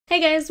Hey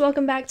guys,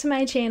 welcome back to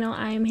my channel.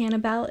 I am Hannah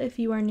Bell. If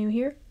you are new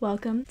here,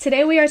 welcome.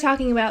 Today we are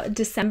talking about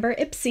December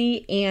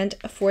Ipsy, and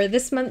for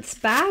this month's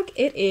bag,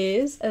 it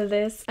is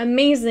this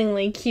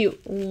amazingly cute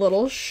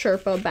little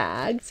Sherpa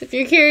bag. So if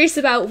you're curious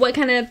about what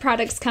kind of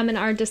products come in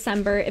our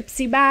December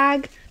Ipsy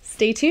bag,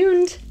 stay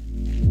tuned.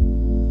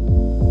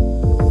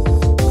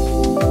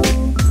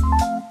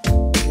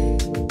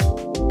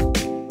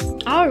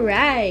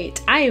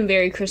 Alright, I am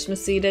very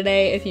Christmassy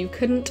today if you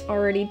couldn't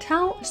already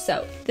tell.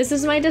 So this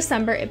is my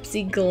December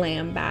Ipsy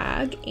Glam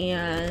bag,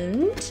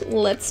 and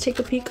let's take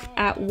a peek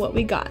at what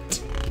we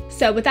got.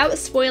 So without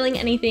spoiling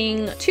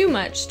anything too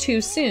much too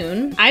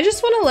soon, I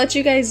just want to let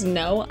you guys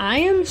know I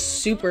am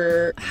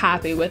super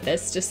happy with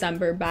this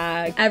December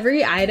bag.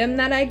 Every item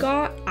that I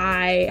got,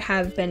 I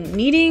have been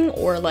needing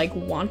or like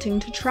wanting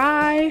to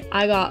try.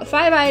 I got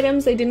 5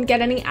 items. I didn't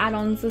get any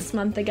add-ons this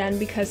month again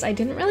because I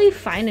didn't really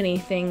find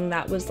anything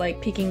that was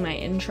like piquing my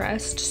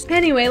interest.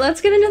 Anyway,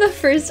 let's get into the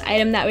first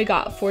item that we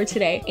got for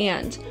today.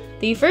 And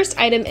the first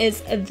item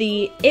is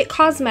the It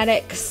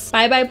Cosmetics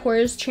Bye Bye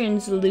Pores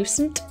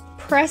Translucent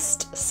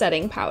Pressed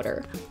Setting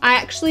Powder. I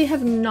actually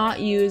have not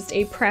used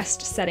a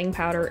pressed setting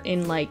powder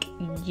in like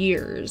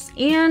years,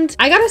 and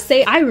I gotta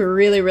say I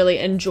really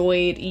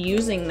enjoyed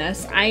using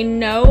this. I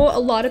know a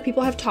lot of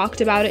people have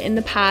talked about it in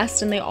the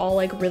past and they all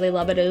like really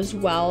love it as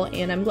well,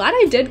 and I'm glad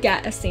I did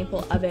get a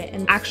sample of it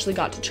and actually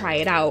got to try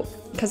it out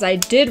because I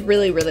did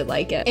really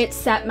like it. It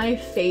set my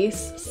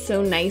face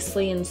so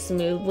nicely and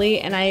smoothly,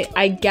 and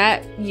I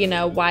get, you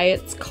know, why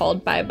it's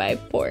called Bye Bye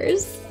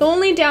Pores. The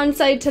only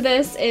downside to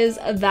this is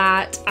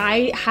that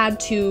I had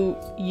to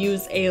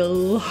use a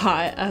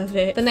lot of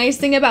it. The nice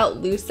thing about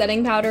loose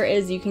setting powder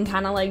is you can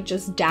kind of like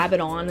just dab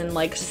it on, and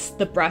like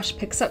the brush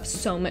picks up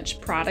so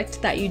much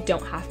product that you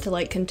don't have to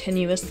like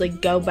continuously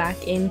go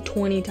back in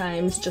 20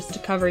 times just to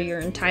cover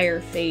your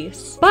entire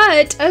face.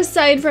 But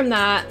aside from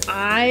that,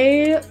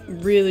 I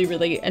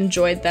really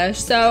enjoyed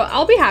this, so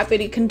I'll be happy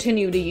to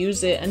continue to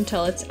use it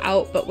until it's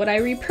out. But would I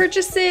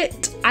repurchase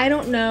it? I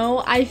don't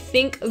know. I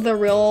think the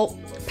real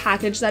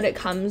package that it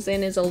comes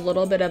in is a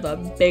little bit of a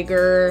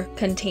bigger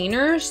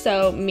container,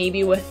 so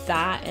maybe with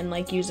that and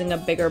like using a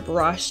bigger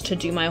brush to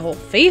do my whole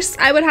face,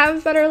 I would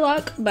have better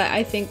luck. But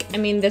I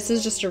mean this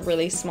is just a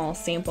really small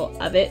sample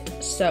of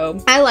it,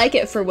 so I like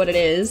it for what it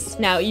is.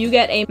 Now you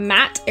get a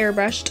matte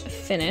airbrushed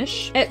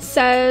finish. It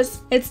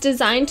says it's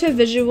designed to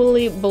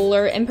visually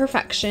blur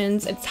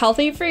imperfections. It's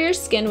healthy for your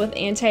skin with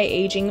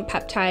anti-aging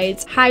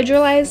peptides,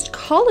 hydrolyzed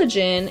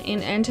collagen,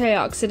 and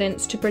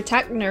antioxidants to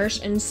protect,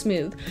 nourish, and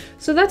smooth.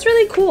 So that's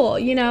really cool.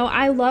 You know,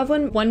 I love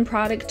when one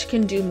product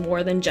can do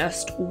more than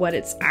just what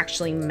it's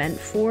actually meant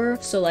for.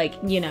 So like,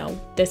 you know,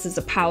 this is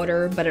a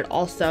powder, but it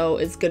also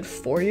is good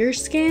for your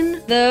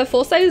skin. The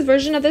full-size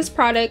version of this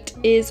product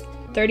is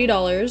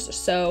 $30,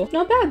 so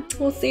not bad.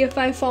 We'll see if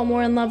I fall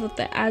more in love with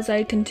it as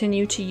I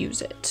continue to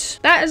use it.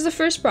 That is the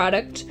first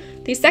product.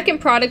 The second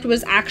product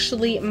was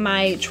actually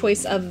my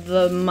choice of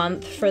the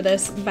month for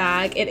this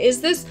bag. It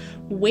is this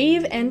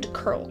Wave and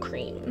Curl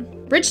Cream.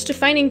 Rich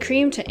defining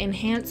cream to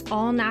enhance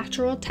all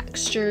natural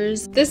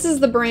textures. This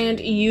is the brand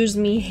Use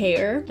Me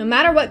Hair. No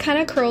matter what kind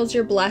of curls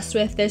you're blessed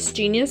with, this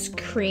genius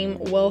cream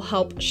will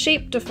help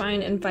shape,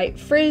 define, and fight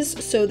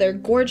frizz so they're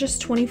gorgeous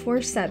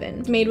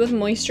 24/7. It's made with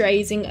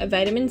moisturizing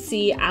vitamin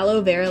C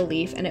aloe vera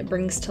leaf, and it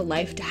brings to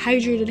life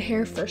dehydrated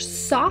hair for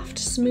soft,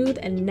 smooth,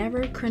 and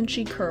never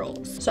crunchy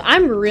curls. So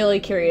I'm really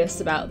curious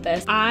about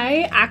this.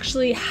 I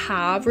actually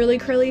have really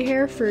curly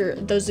hair, for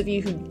those of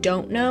you who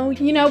don't know.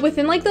 You know,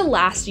 within like the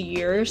last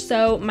year or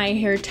so, my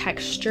hair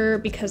texture,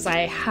 because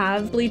I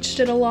have bleached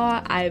it a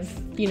lot, I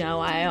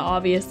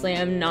obviously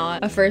am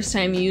not a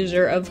first-time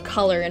user of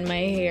color in my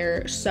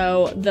hair,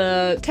 so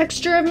the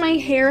texture of my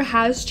hair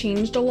has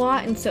changed a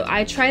lot, and so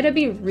I try to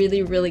be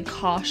really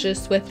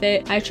cautious with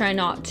it. I try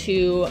not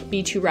to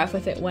be too rough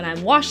with it when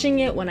I'm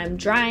washing it, when I'm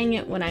drying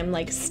it, when I'm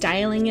like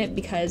styling it,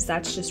 because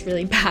that's just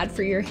really bad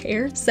for your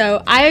hair.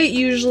 So I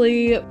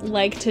usually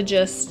like to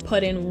just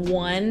put in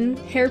one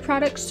hair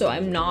product, so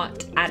I'm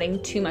not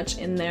adding too much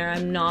in there.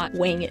 I'm not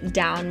weighing it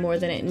down more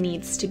than it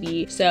needs to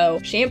be.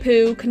 So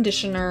shampoo,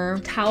 conditioner,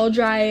 towel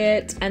dry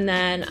it, and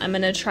then I'm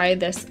gonna try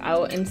this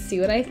out and see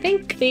what I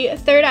think. The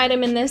third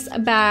item in this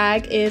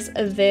bag is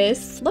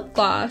this lip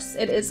gloss.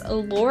 It is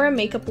Laura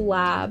Makeup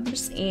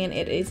Labs, and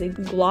it is a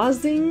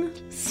glossing,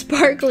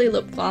 sparkly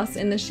lip gloss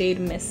in the shade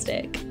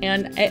Mystic,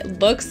 and it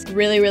looks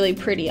really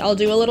pretty. I'll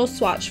do a little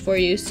swatch for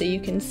you so you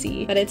can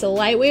see. But it's a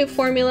lightweight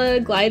formula,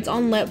 glides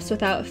on lips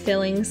without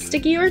feeling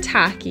sticky or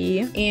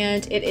tacky,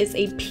 and it is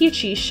a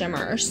peachy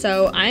shimmer.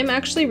 So I'm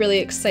actually really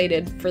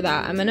excited for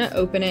that. I'm gonna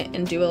open it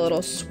and do a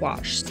little swatch.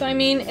 So I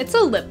mean, it's a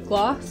lip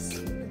gloss.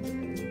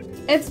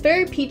 It's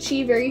very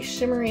peachy, very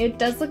shimmery. It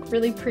does look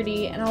really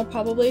pretty, and I'll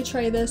probably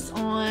try this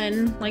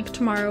on like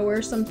tomorrow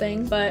or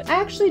something. But I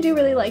actually do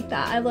really like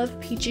that. I love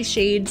peachy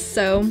shades,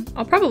 so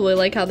I'll probably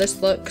like how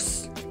this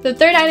looks. The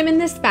third item in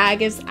this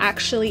bag is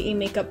actually a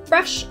makeup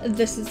brush.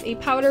 This is a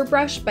powder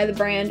brush by the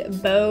brand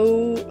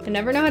I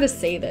never know how to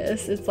say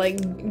this. It's like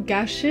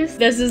Gaseous.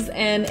 This is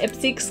an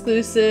Ipsy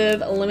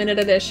exclusive limited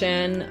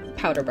edition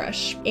powder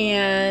brush.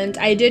 And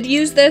I did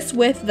use this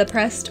with the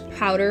pressed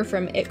powder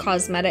from It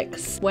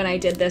Cosmetics when I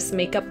did this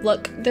makeup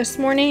look this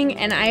morning,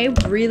 and I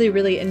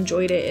really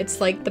enjoyed it.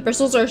 It's like the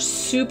bristles are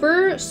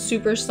super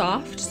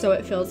soft, so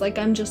it feels like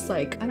I'm just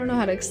like, I don't know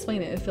how to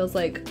explain it. It feels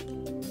like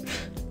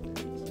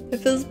it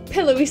feels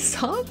pillowy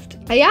soft.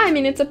 But yeah, I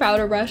mean, it's a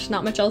powder brush,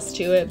 not much else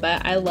to it,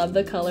 but I love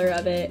the color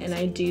of it and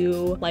I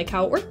do like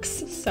how it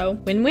works. So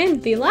win-win.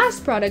 The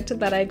last product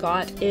that I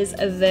got is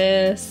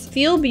this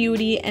Feel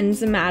Beauty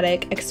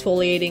Enzymatic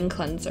Exfoliating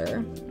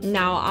Cleanser.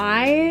 Now,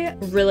 I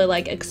really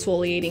like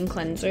exfoliating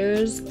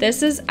cleansers.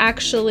 This is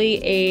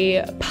actually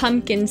a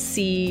pumpkin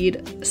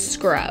seed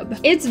scrub.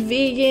 It's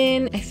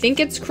vegan. I think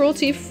it's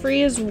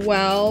cruelty-free as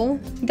well.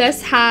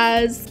 This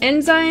has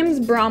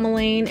enzymes,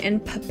 bromelain,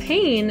 and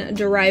papain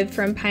derived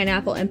from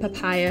pineapple and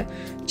papaya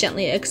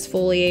gently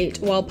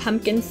exfoliate, while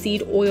pumpkin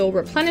seed oil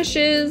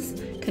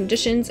replenishes,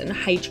 conditions, and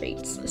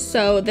hydrates.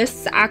 So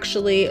this is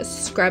actually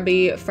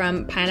scrubby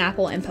from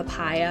pineapple and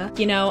papaya.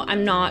 You know,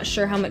 I'm not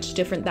sure how much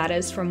different that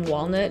is from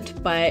walnut,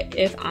 but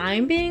if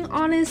I'm being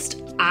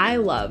honest, I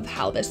love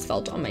how this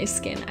felt on my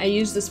skin. I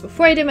used this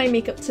before I did my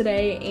makeup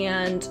today,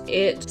 and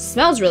it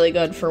smells really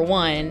good for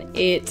one.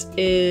 It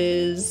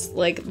is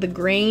like the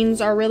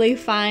grains are really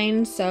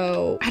fine,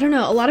 so I don't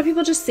know. A lot of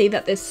people just say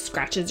that this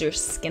scratches your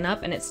skin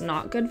up and it's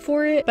not good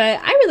for it, but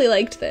I really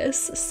liked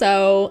this,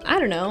 so I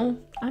don't know.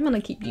 I'm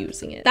gonna keep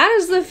using it. That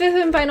is the fifth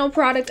and final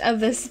product of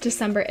this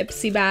December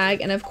Ipsy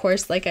bag. And of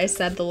course, like I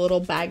said, the little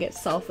bag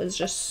itself is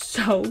just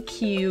so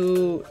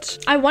cute.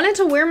 I wanted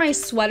to wear my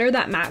sweater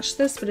that matched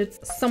this, but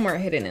it's somewhere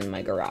hidden in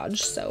my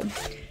garage, so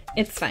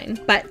it's fine.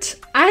 But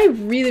I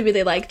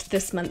really liked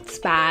this month's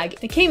bag.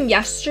 It came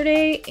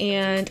yesterday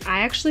and I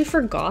actually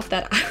forgot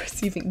that I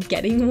was even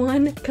getting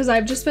one because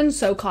I've just been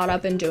so caught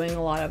up in doing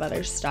a lot of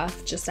other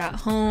stuff just at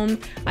home.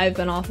 I've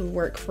been off of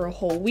work for a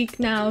whole week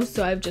now,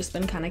 so I've just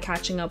been kind of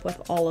catching up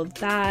with all of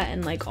that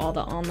and like all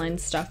the online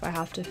stuff I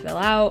have to fill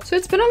out. So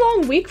it's been a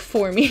long week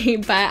for me,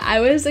 but I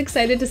was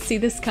excited to see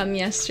this come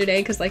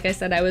yesterday because like I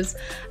said,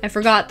 I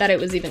forgot that it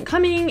was even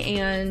coming,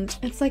 and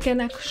it's like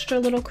an extra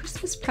little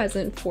Christmas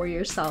present for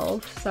yourself.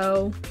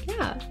 So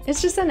yeah,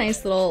 it's just a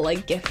nice little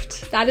like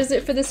gift. That is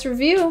it for this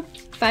review.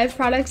 5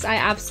 products I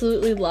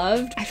absolutely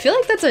loved. I feel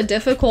like that's a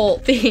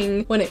difficult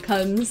thing when it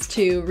comes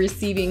to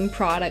receiving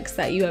products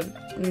that you have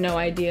no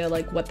idea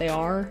like what they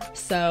are.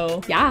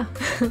 So yeah,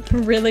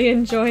 really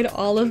enjoyed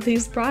all of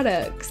these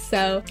products.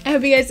 So I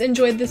hope you guys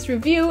enjoyed this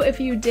review. If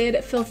you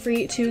did, feel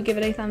free to give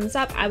it a thumbs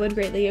up. I would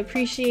greatly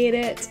appreciate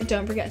it.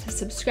 Don't forget to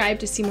subscribe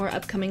to see more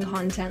upcoming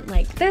content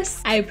like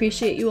this. I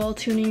appreciate you all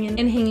tuning in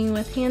and hanging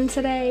with hand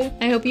today.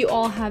 I hope you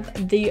all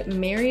have the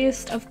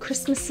merriest of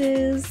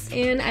Christmases,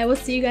 and I will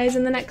see you guys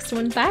in the next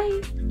one.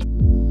 Bye!